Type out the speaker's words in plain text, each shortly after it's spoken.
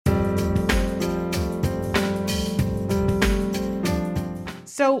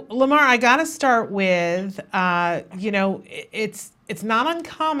So, Lamar, I got to start with, it's not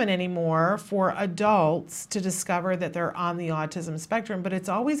uncommon anymore for adults to discover that they're on the autism spectrum, but it's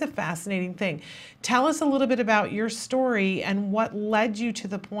always a fascinating thing. Tell us a little bit about your story and what led you to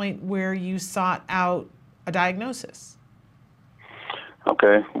the point where you sought out a diagnosis.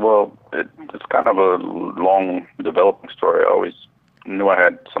 Okay, well, it's kind of a long developing story. I always knew I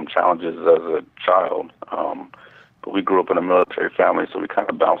had some challenges as a child, but we grew up in a military family, so we kind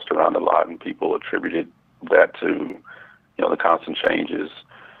of bounced around a lot, and people attributed that to, the constant changes.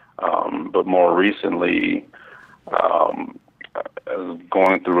 But more recently, I was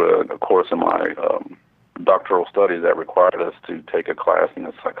going through a course in my doctoral studies that required us to take a class in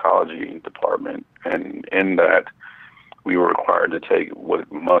the psychology department, and in that, we were required to take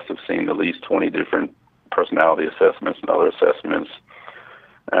what must have seemed at least 20 different personality assessments and other assessments,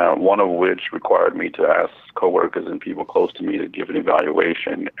 one of which required me to ask coworkers and people close to me to give an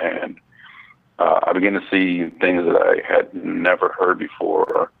evaluation. And I began to see things that I had never heard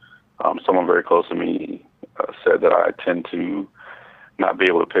before. Someone very close to me said that I tend to not be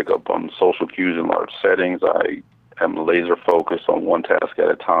able to pick up on social cues in large settings. I am laser focused on one task at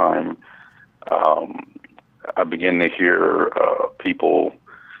a time. I begin to hear people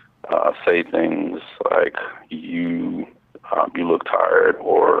say things like you look tired,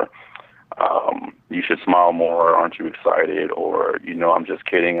 or you should smile more, aren't you excited, or I'm just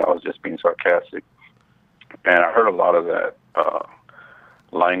kidding, I was just being sarcastic. And I heard a lot of that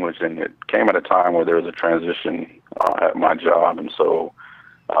language, and it came at a time where there was a transition at my job, and so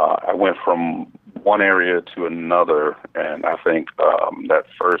I went from one area to another, and I think that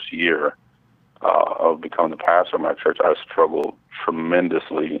first year of becoming the pastor of my church, I struggled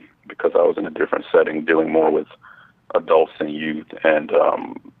tremendously because I was in a different setting, dealing more with adults and youth. And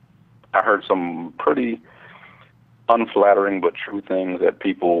I heard some pretty unflattering but true things that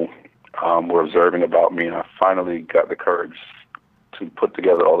people were observing about me. And I finally got the courage to put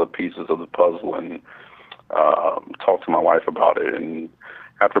together all the pieces of the puzzle and talk to my wife about it. And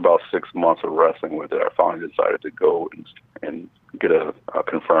after about 6 months of wrestling with it, I finally decided to go and get a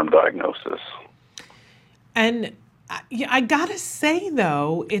confirmed diagnosis. And I gotta say,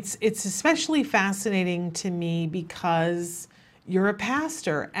 though, it's especially fascinating to me because you're a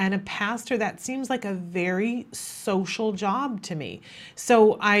pastor, and a pastor, that seems like a very social job to me.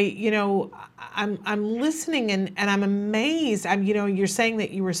 So I'm listening, and I'm amazed. You're saying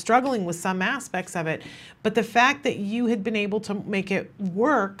that you were struggling with some aspects of it, but the fact that you had been able to make it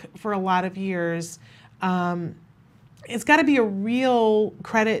work for a lot of years, it's got to be a real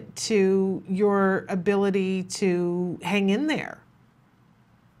credit to your ability to hang in there.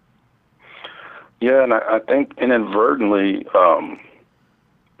 Yeah, and I think inadvertently,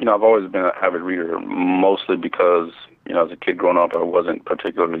 I've always been an avid reader, mostly because, as a kid growing up, I wasn't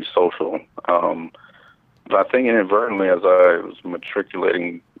particularly social. But I think inadvertently, as I was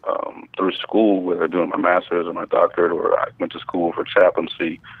matriculating through school, whether doing my master's or my doctorate, or I went to school for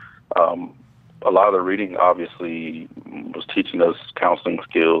chaplaincy, a lot of the reading obviously was teaching us counseling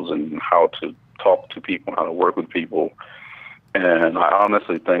skills and how to talk to people, how to work with people. And I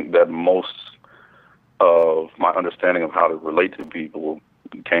honestly think that most of my understanding of how to relate to people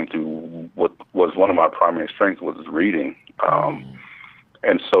came through what was one of my primary strengths, was reading.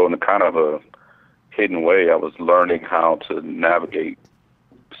 And so in a kind of a hidden way, I was learning how to navigate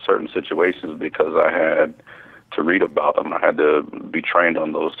certain situations because I had to read about them. I had to be trained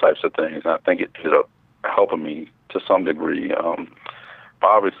on those types of things. And I think it ended up helping me to some degree. But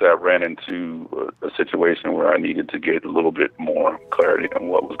obviously, I ran into a situation where I needed to get a little bit more clarity on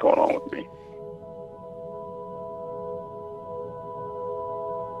what was going on with me.